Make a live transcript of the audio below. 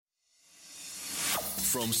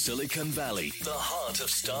From Silicon Valley, the heart of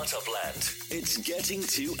startup land, it's Getting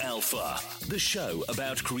to Alpha, the show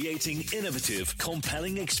about creating innovative,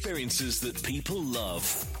 compelling experiences that people love.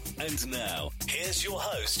 And now, here's your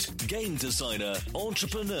host, game designer,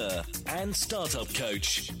 entrepreneur, and startup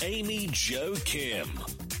coach, Amy Jo Kim.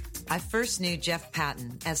 I first knew Jeff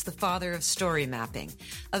Patton as the father of story mapping,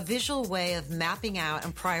 a visual way of mapping out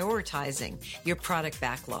and prioritizing your product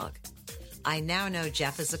backlog. I now know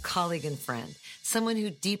Jeff as a colleague and friend, someone who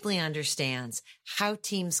deeply understands how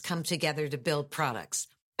teams come together to build products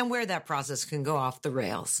and where that process can go off the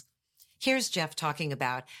rails. Here's Jeff talking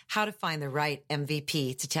about how to find the right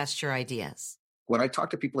MVP to test your ideas. When I talk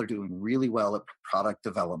to people who are doing really well at product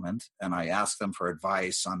development and I ask them for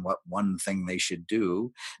advice on what one thing they should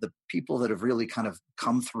do, the people that have really kind of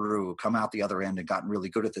come out the other end and gotten really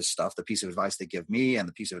good at this stuff, the piece of advice they give me and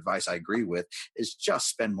the piece of advice I agree with is just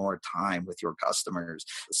spend more time with your customers,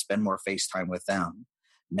 spend more face time with them.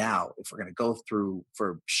 Now, if we're going to go through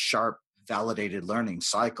for sharp, validated learning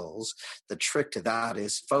cycles, the trick to that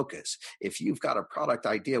is focus. If you've got a product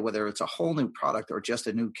idea, whether it's a whole new product or just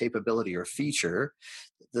a new capability or feature,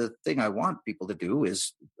 the thing I want people to do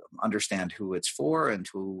is understand who it's for and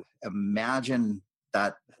to imagine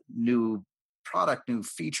that new product, new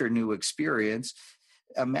feature, new experience.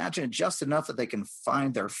 Imagine it just enough that they can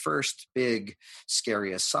find their first big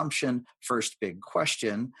scary assumption, first big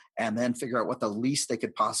question, and then figure out what the least they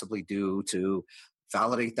could possibly do to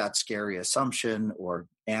validate that scary assumption or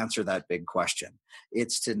answer that big question.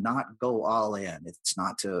 It's to not go all in. It's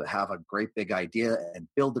not to have a great big idea and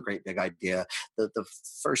build the great big idea. The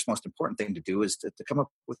first most important thing to do is to come up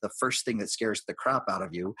with the first thing that scares the crap out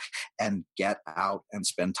of you and get out and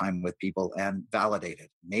spend time with people and validate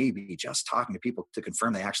it. Maybe just talking to people to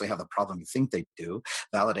confirm they actually have the problem you think they do.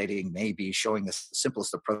 Validating maybe showing the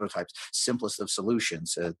simplest of prototypes, simplest of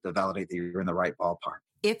solutions to validate that you're in the right ballpark.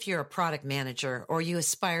 If you're a product manager or you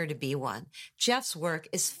aspire to be one, Jeff's work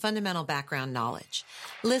is fundamental background knowledge.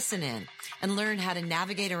 Listen in and learn how to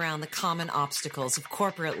navigate around the common obstacles of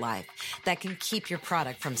corporate life that can keep your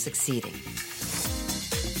product from succeeding.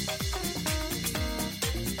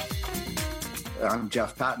 I'm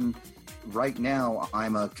Jeff Patton. Right now,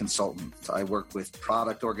 I'm a consultant. I work with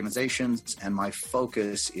product organizations, and my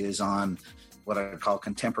focus is on what I call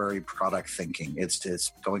contemporary product thinking.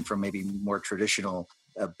 It's going from maybe more traditional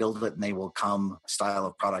build it and they will come style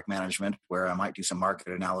of product management, where I might do some market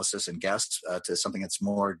analysis and guess, to something that's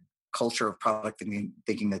more culture of product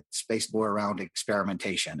thinking that's based more around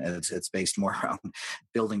experimentation. It's based more around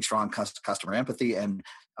building strong customer empathy and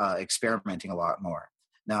experimenting a lot more.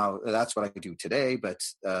 Now, that's what I do today, but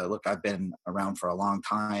look, I've been around for a long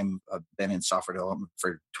time. I've been in software development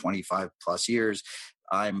for 25 plus years.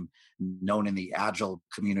 I'm known in the Agile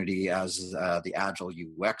community as the Agile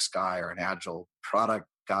UX guy or an Agile product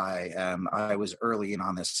guy. And I was early in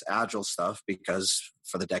on this Agile stuff because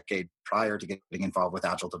for the decade prior to getting involved with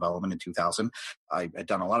Agile development in 2000, I had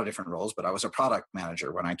done a lot of different roles, but I was a product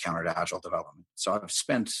manager when I encountered Agile development. So I've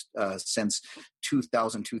spent since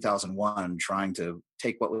 2000, 2001 trying to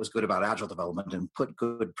take what was good about Agile development and put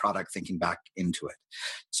good product thinking back into it.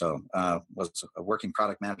 So was a working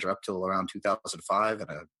product manager up till around 2005 and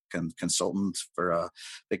a consultant for a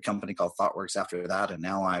big company called ThoughtWorks after that. And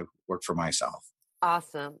now I work for myself.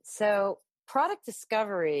 Awesome. So product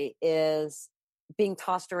discovery is being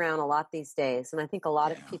tossed around a lot these days. And I think a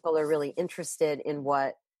lot of people are really interested in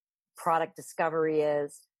what product discovery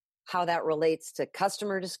is, how that relates to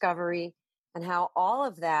customer discovery, and how all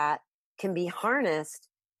of that can be harnessed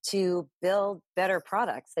to build better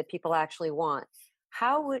products that people actually want.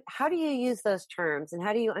 How do you use those terms and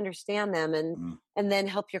how do you understand them and then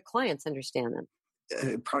help your clients understand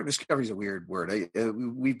them? Product discovery is a weird word.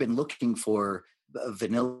 We've been looking for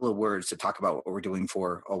vanilla words to talk about what we're doing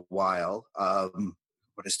for a while.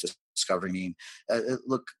 What does discovery mean?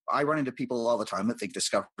 Look, I run into people all the time that think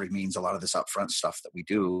discovery means a lot of this upfront stuff that we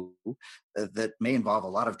do that may involve a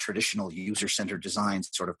lot of traditional user-centered design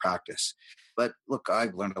sort of practice. But look,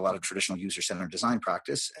 I've learned a lot of traditional user-centered design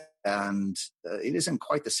practice, and it isn't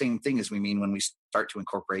quite the same thing as we mean when we start to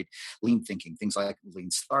incorporate lean thinking, things like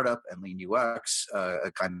lean startup and lean UX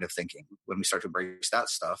kind of thinking. When we start to embrace that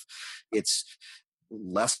stuff, it's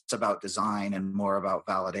less about design and more about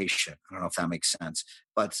validation. I don't know if that makes sense,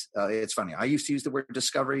 but it's funny. I used to use the word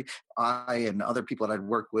discovery. I and other people that I'd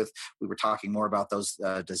worked with, we were talking more about those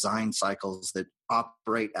design cycles that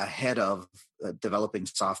operate ahead of developing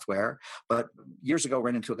software. But years ago, I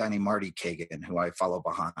ran into a guy named Marty Kagan, who I follow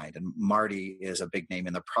behind. And Marty is a big name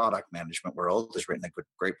in the product management world, has written a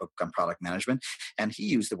great book on product management. And he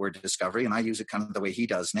used the word discovery, and I use it kind of the way he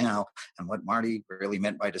does now. And what Marty really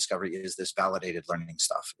meant by discovery is this validated learning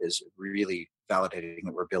stuff, is really validating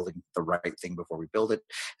that we're building the right thing before we build it.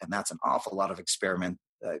 And that's an awful lot of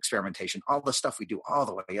experimentation, all the stuff we do all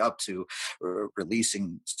the way up to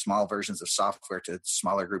releasing small versions of software to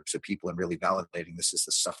smaller groups of people and really validating this is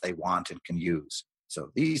the stuff they want and can use.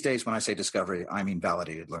 So these days, when I say discovery, I mean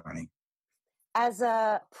validated learning. As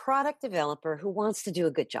a product developer who wants to do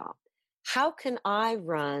a good job, how can I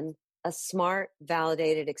run a smart,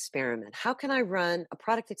 validated experiment? How can I run a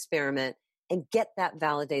product experiment and get that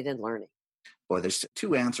validated learning? Boy, there's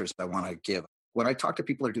two answers I want to give. When I talk to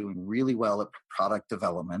people who are doing really well at product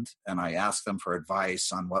development and I ask them for advice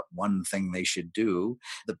on what one thing they should do,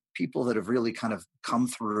 the people that have really kind of come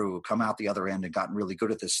out the other end and gotten really good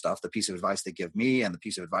at this stuff, the piece of advice they give me and the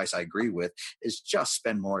piece of advice I agree with is just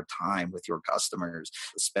spend more time with your customers,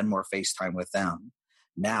 spend more face time with them.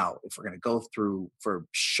 Now, if we're going to go through for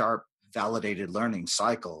sharp, validated learning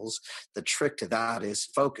cycles, the trick to that is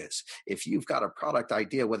focus. If you've got a product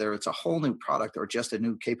idea, whether it's a whole new product or just a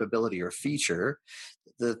new capability or feature,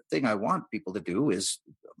 the thing I want people to do is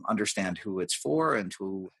understand who it's for and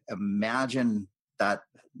to imagine that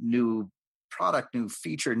new product, new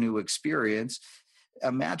feature, new experience.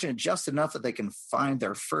 Imagine just enough that they can find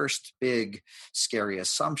their first big scary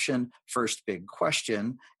assumption, first big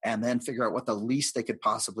question, and then figure out what the least they could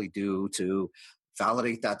possibly do to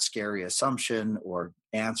validate that scary assumption or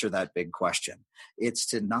answer that big question. It's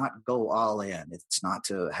to not go all in. It's not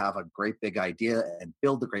to have a great big idea and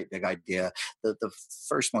build the great big idea. The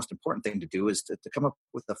first most important thing to do is to come up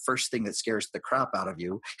with the first thing that scares the crap out of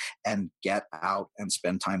you and get out and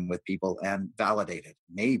spend time with people and validate it.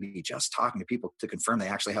 Maybe just talking to people to confirm they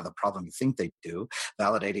actually have the problem you think they do.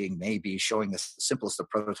 Validating maybe showing the simplest of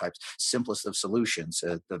prototypes, simplest of solutions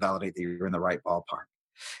to validate that you're in the right ballpark.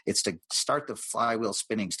 It's to start the flywheel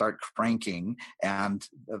spinning, start cranking, and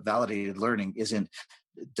validated learning isn't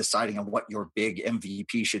deciding on what your big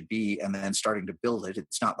MVP should be and then starting to build it.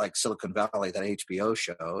 It's not like Silicon Valley, that HBO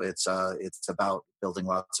show. It's about building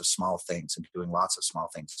lots of small things and doing lots of small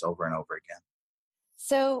things over and over again.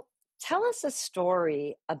 So tell us a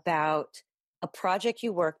story about a project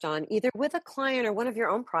you worked on, either with a client or one of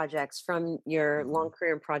your own projects from your long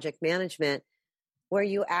career in project management, where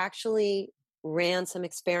you actually ran some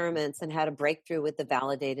experiments and had a breakthrough with the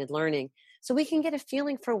validated learning, so we can get a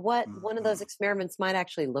feeling for what one of those experiments might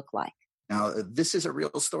actually look like. Now, this is a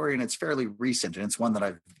real story and it's fairly recent, and it's one that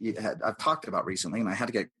I've talked about recently, and I had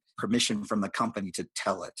to get permission from the company to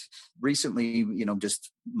tell it. Recently,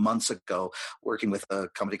 just months ago, working with a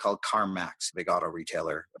company called CarMax, a big auto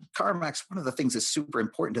retailer. CarMax, one of the things that's super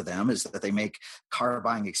important to them is that they make car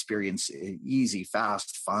buying experience easy,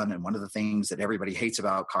 fast, fun. And one of the things that everybody hates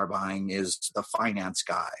about car buying is the finance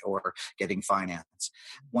guy or getting finance.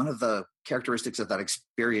 One of the characteristics of that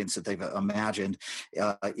experience that they've imagined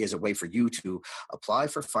is a way for you to apply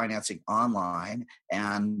for financing online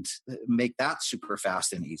and make that super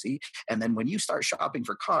fast and easy. And then when you start shopping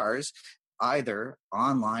for cars, either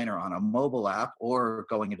online or on a mobile app or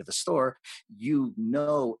going into the store, you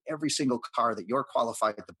know every single car that you're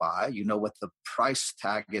qualified to buy. You know what the price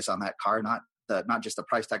tag is on that car, not just the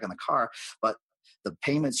price tag on the car, but the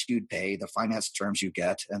payments you'd pay, the finance terms you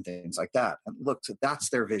get, and things like that. And look, that's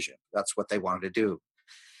their vision. That's what they wanted to do.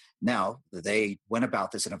 Now, they went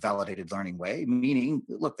about this in a validated learning way, meaning,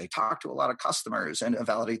 look, they talked to a lot of customers and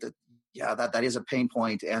validate that, yeah, that is a pain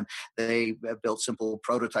point. And they built simple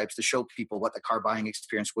prototypes to show people what the car buying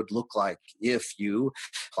experience would look like if you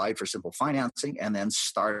applied for simple financing and then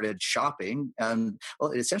started shopping. And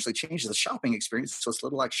well, it essentially changes the shopping experience. So it's a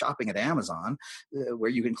little like shopping at Amazon,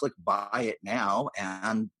 where you can click buy it now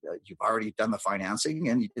and you've already done the financing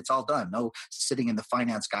and it's all done. No sitting in the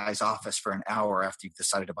finance guy's office for an hour after you've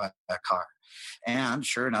decided to buy that car. And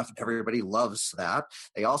sure enough, everybody loves that.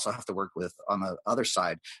 They also have to work with, on the other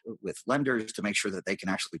side, with lenders to make sure that they can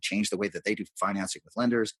actually change the way that they do financing with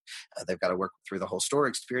lenders. They've got to work through the whole store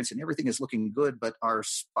experience, and everything is looking good, but our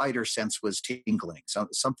spider sense was tingling. So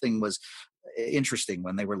something was interesting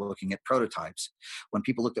when they were looking at prototypes. When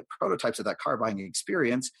people looked at prototypes of that car buying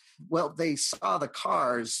experience, well, they saw the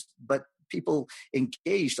cars, but people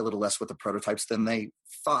engaged a little less with the prototypes than they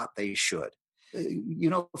thought they should.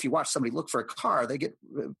 If you watch somebody look for a car,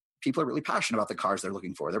 people are really passionate about the cars they're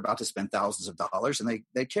looking for. They're about to spend thousands of dollars and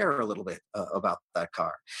they care a little bit about that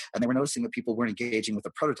car. And they were noticing that people weren't engaging with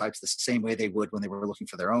the prototypes the same way they would when they were looking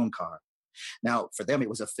for their own car. Now, for them, it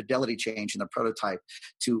was a fidelity change in the prototype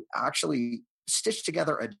to actually stitched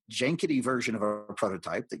together a jankety version of a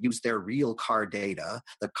prototype that used their real car data,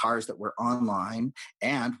 the cars that were online,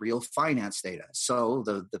 and real finance data. So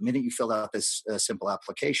the minute you filled out this simple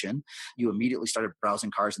application, you immediately started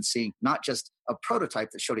browsing cars and seeing not just a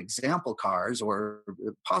prototype that showed example cars or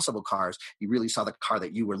possible cars, you really saw the car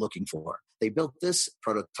that you were looking for. They built this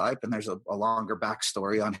prototype, and there's a longer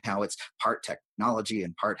backstory on how it's part technology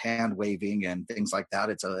and part hand waving and things like that.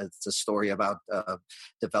 It's a story about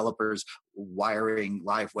developers wiring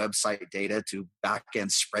live website data to back-end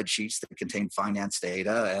spreadsheets that contain finance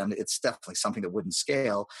data, and it's definitely something that wouldn't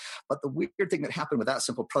scale. But the weird thing that happened with that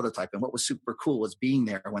simple prototype, and what was super cool, was being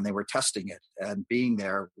there when they were testing it and being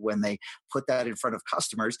there when they put that in front of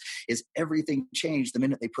customers, is everything changed the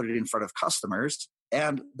minute they put it in front of customers.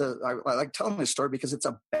 And I like telling this story because it's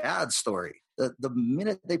a bad story. The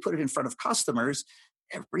minute they put it in front of customers,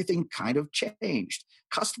 everything kind of changed.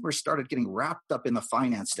 Customers started getting wrapped up in the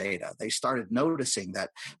finance data. They started noticing that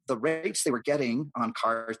the rates they were getting on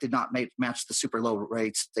cars did not match the super low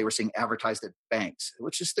rates they were seeing advertised at banks,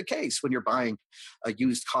 which is the case when you're buying a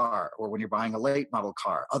used car or when you're buying a late model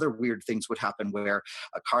car. Other weird things would happen where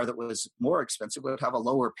a car that was more expensive would have a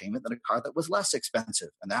lower payment than a car that was less expensive.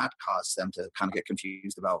 And that caused them to kind of get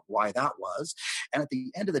confused about why that was. And at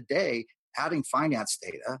the end of the day, adding finance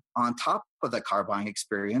data on top of the car buying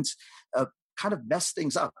experience kind of messed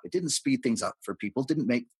things up. It didn't speed things up for people, didn't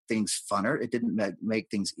make things funner, it didn't make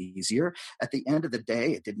things easier. At the end of the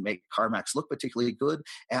day, it didn't make CarMax look particularly good.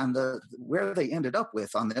 And where they ended up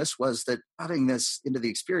with on this was that adding this into the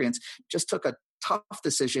experience just took a tough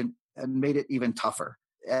decision and made it even tougher.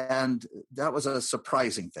 And that was a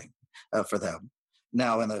surprising thing for them.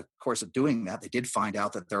 Now, in the course of doing that, they did find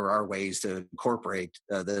out that there are ways to incorporate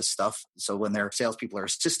this stuff. So when their salespeople are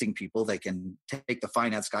assisting people, they can take the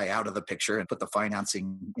finance guy out of the picture and put the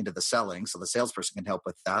financing into the selling, so the salesperson can help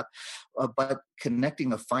with that. But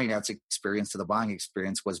connecting the finance experience to the buying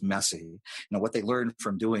experience was messy. What they learned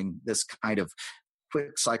from doing this kind of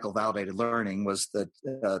quick cycle validated learning was that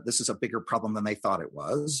this is a bigger problem than they thought it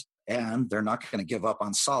was. And they're not going to give up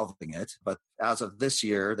on solving it. But as of this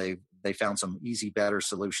year, they found some easy, better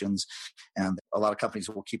solutions. And a lot of companies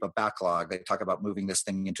will keep a backlog. They talk about moving this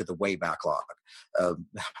thing into the way backlog,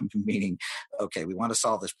 meaning, okay, we want to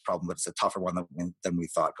solve this problem, but it's a tougher one than we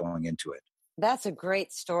thought going into it. That's a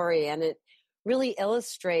great story. And it really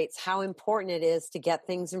illustrates how important it is to get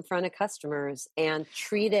things in front of customers and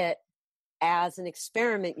treat it as an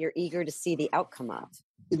experiment you're eager to see the outcome of.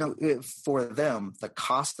 For them, the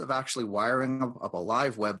cost of actually wiring up a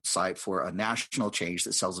live website for a national change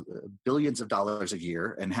that sells billions of dollars a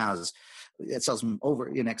year and it sells over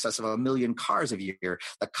in excess of 1 million cars a year,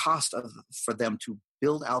 the cost for them to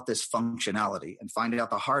build out this functionality and find out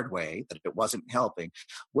the hard way that it wasn't helping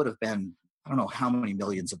would have been, I don't know how many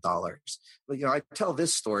millions of dollars. But, I tell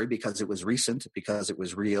this story because it was recent, because it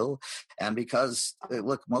was real, and because,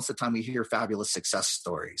 look, most of the time we hear fabulous success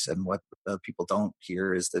stories. And what people don't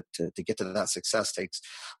hear is that to get to that success takes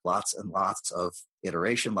lots and lots of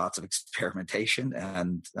iteration, lots of experimentation.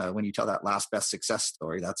 And when you tell that last best success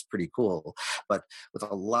story, that's pretty cool. But with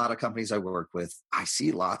a lot of companies I work with, I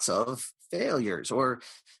see lots of failures, or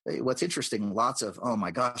what's interesting, lots of, oh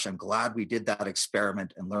my gosh, I'm glad we did that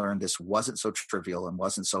experiment and learned this wasn't so trivial and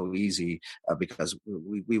wasn't so easy because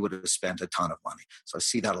we would have spent a ton of money. So I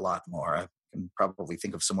see that a lot more. I can probably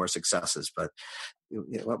think of some more successes, but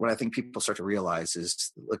what I think people start to realize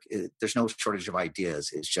is, look, there's no shortage of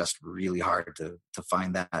ideas. It's just really hard to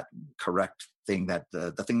find that correct thing, that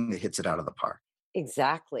the thing that hits it out of the park.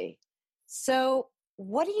 Exactly. So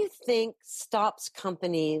what do you think stops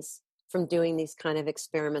companies from doing these kind of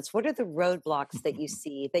experiments? What are the roadblocks that you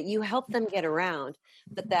see that you help them get around,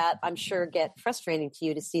 but that I'm sure get frustrating to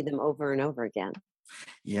you to see them over and over again?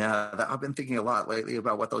 Yeah, I've been thinking a lot lately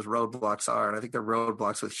about what those roadblocks are. And I think they're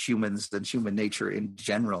roadblocks with humans and human nature in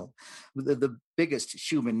general. The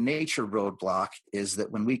biggest human nature roadblock is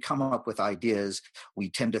that when we come up with ideas, we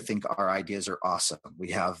tend to think our ideas are awesome.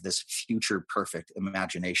 We have this future perfect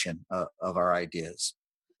imagination of our ideas.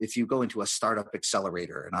 If you go into a startup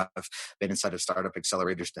accelerator, and I've been inside of startup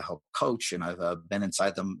accelerators to help coach, and I've been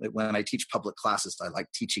inside them. When I teach public classes, I like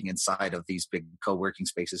teaching inside of these big co-working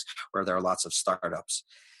spaces where there are lots of startups.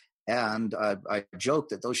 And I joke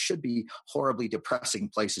that those should be horribly depressing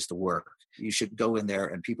places to work. You should go in there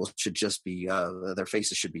and people should just be, their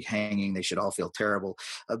faces should be hanging. They should all feel terrible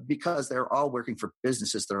because they're all working for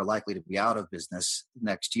businesses that are likely to be out of business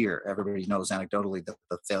next year. Everybody knows anecdotally that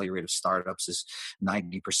the failure rate of startups is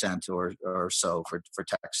 90% or so for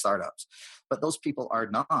tech startups. But those people are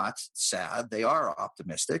not sad. They are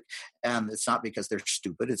optimistic. And it's not because they're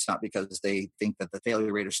stupid. It's not because they think that the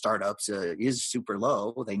failure rate of startups is super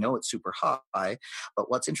low. They know it's super high. But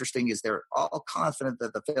what's interesting is they're all confident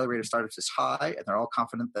that the failure rate of startups is high, and they're all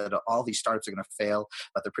confident that all these startups are going to fail,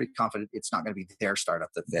 but they're pretty confident it's not going to be their startup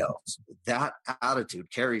that fails. That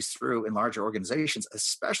attitude carries through in larger organizations,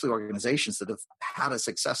 especially organizations that have had a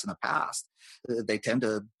success in the past. They tend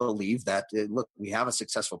to believe that, look, we have a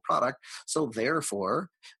successful product, so therefore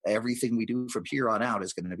everything we do from here on out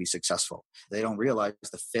is going to be successful. They don't realize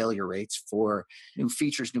the failure rates for new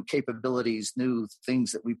features, new capabilities, new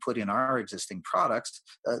things that we put in our existing products.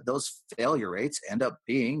 Those failure rates end up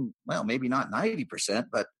being, well, maybe not 90%,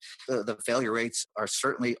 but the failure rates are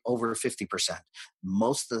certainly over 50%.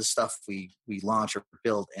 Most of the stuff we launch or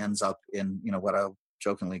build ends up in, what I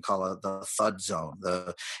jokingly call the thud zone.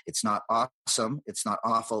 It's not awesome, it's not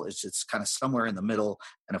awful, it's kind of somewhere in the middle.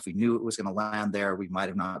 And if we knew it was going to land there, we might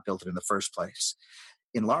have not built it in the first place.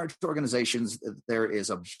 In large organizations, there is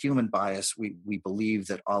a human bias. We believe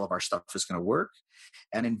that all of our stuff is going to work.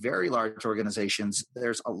 And in very large organizations,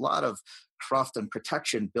 there's a lot of trust and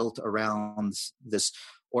protection built around this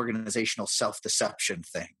organizational self-deception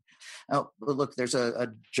thing. Now, look, there's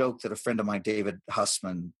a joke that a friend of mine, David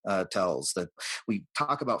Hussman, tells, that we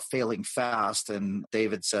talk about failing fast, and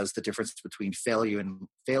David says the difference between failure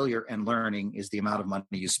and learning is the amount of money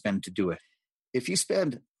you spend to do it. If you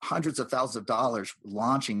spend hundreds of thousands of dollars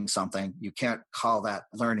launching something, you can't call that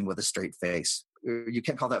learning with a straight face. You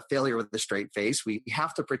can't call that failure with a straight face. We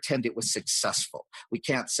have to pretend it was successful. We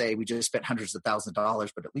can't say we just spent hundreds of thousands of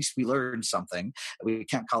dollars, but at least we learned something. We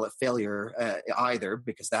can't call it failure either,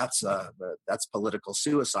 because that's political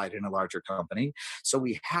suicide in a larger company. So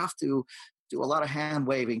we have to do a lot of hand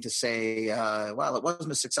waving to say, well, it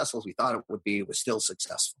wasn't as successful as we thought it would be. It was still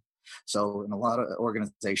successful. So in a lot of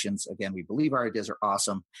organizations, again, we believe our ideas are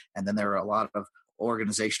awesome. And then there are a lot of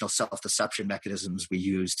organizational self-deception mechanisms we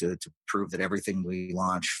use to prove that everything we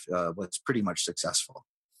launch was pretty much successful.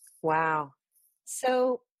 Wow.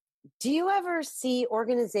 So do you ever see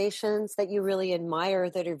organizations that you really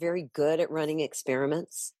admire that are very good at running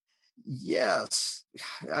experiments? Yes,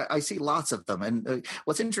 I see lots of them. And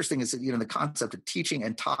what's interesting is that, the concept of teaching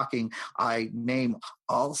and talking, I name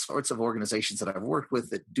all sorts of organizations that I've worked with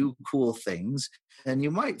that do cool things. And you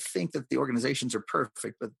might think that the organizations are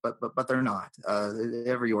perfect, but they're not.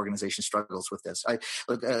 Every organization struggles with this.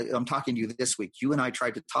 I'm talking to you this week. You and I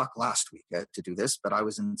tried to talk last week to do this, but I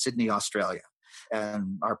was in Sydney, Australia.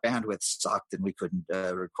 And our bandwidth sucked and we couldn't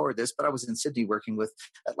record this, but I was in Sydney working with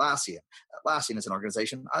Atlassian. Atlassian is an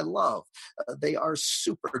organization I love. They are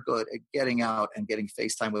super good at getting out and getting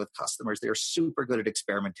FaceTime with customers. They are super good at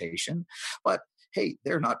experimentation, but hey,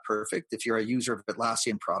 they're not perfect. If you're a user of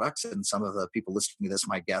Atlassian products, and some of the people listening to this,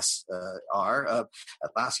 my guess, are,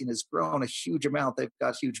 Atlassian has grown a huge amount. They've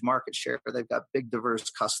got huge market share. They've got big, diverse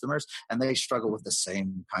customers, and they struggle with the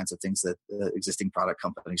same kinds of things that existing product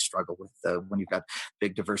companies struggle with. When you've got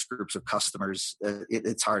big, diverse groups of customers,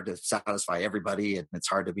 it's hard to satisfy everybody, and it's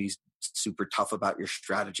hard to be super tough about your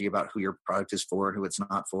strategy about who your product is for and who it's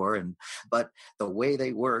not for. But the way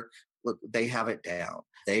they work, look, they have it down.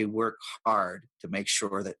 They work hard to make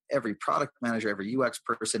sure that every product manager, every UX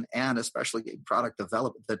person, and especially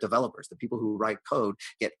the developers, the people who write code,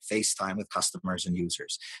 get FaceTime with customers and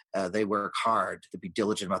users. They work hard to be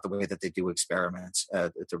diligent about the way that they do experiments,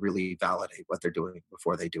 to really validate what they're doing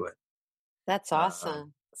before they do it. That's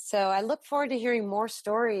awesome. So I look forward to hearing more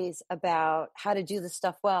stories about how to do this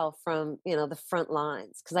stuff well from, the front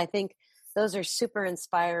lines, because I think those are super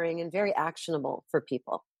inspiring and very actionable for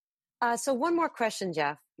people. So one more question,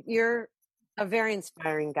 Jeff. You're a very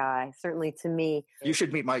inspiring guy, certainly to me. You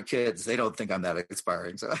should meet my kids. They don't think I'm that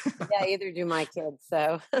inspiring. So. Yeah, either do my kids.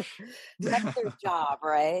 So that's their job,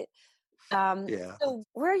 right? Yeah. So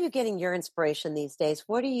where are you getting your inspiration these days?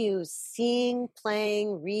 What are you seeing,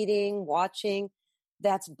 playing, reading, watching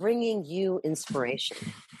that's bringing you inspiration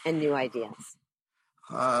and new ideas?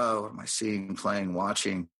 Oh, what am I seeing, playing,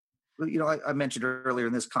 watching? I mentioned earlier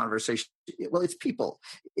in this conversation, well, it's people.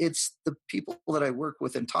 It's the people that I work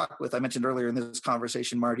with and talk with. I mentioned earlier in this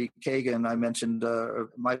conversation, Marty Kagan. I mentioned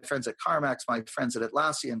my friends at CarMax, my friends at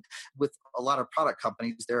Atlassian. With a lot of product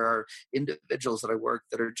companies, there are individuals that I work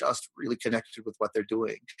that are just really connected with what they're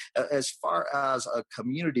doing. As far as a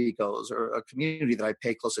community goes, or a community that I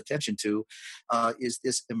pay close attention to, is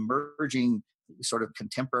this emerging sort of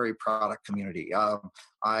contemporary product community.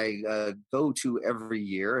 I go to every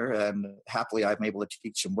year, and happily I'm able to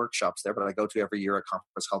teach some workshops there, but I go to every year a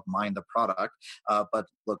conference called Mind the Product. But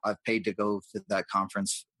look, I've paid to go to that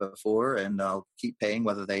conference before, and I'll keep paying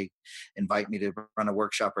whether they invite me to run a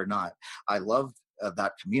workshop or not. I love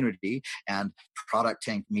that community and Product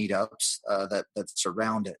Tank meetups that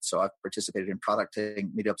surround it. So I've participated in Product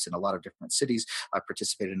Tank meetups in a lot of different cities. I've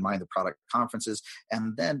participated in Mind the Product conferences.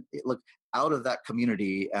 And then, out of that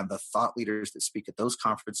community and the thought leaders that speak at those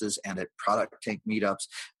conferences and at Product Tank meetups,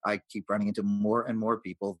 I keep running into more and more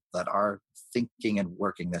people that are thinking and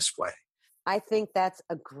working this way. I think that's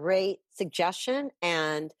a great suggestion,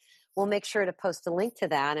 and we'll make sure to post a link to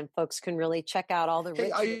that, and folks can really check out all the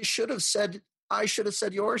rich. I should have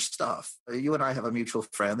said your stuff. You and I have a mutual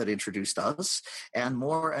friend that introduced us, and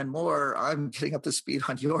more I'm getting up to speed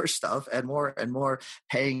on your stuff, and more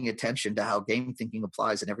paying attention to how game thinking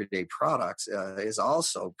applies in everyday products is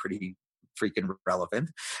also pretty freaking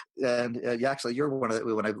relevant. And actually, you're one of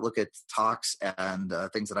the, when I look at talks and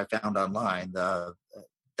things that I found online that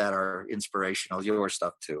are inspirational, your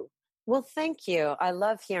stuff too. Well, thank you. I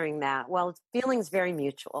love hearing that. Well, feeling's very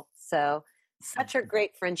mutual. So such a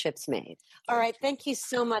great friendships made. All right. Thank you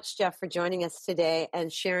so much, Jeff, for joining us today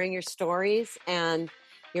and sharing your stories and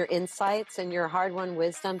your insights and your hard-won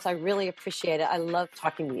wisdoms. I really appreciate it. I love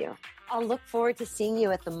talking to you. I'll look forward to seeing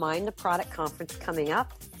you at the Mind the Product conference coming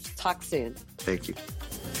up. Talk soon. Thank you.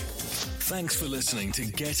 Thanks for listening to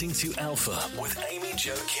Getting to Alpha with Amy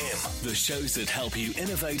Jo Kim, the shows that help you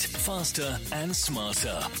innovate faster and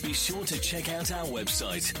smarter. Be sure to check out our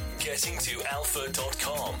website,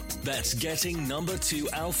 gettingtoalpha.com. That's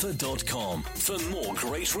getting2alpha.com for more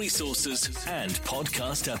great resources and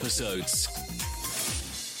podcast episodes.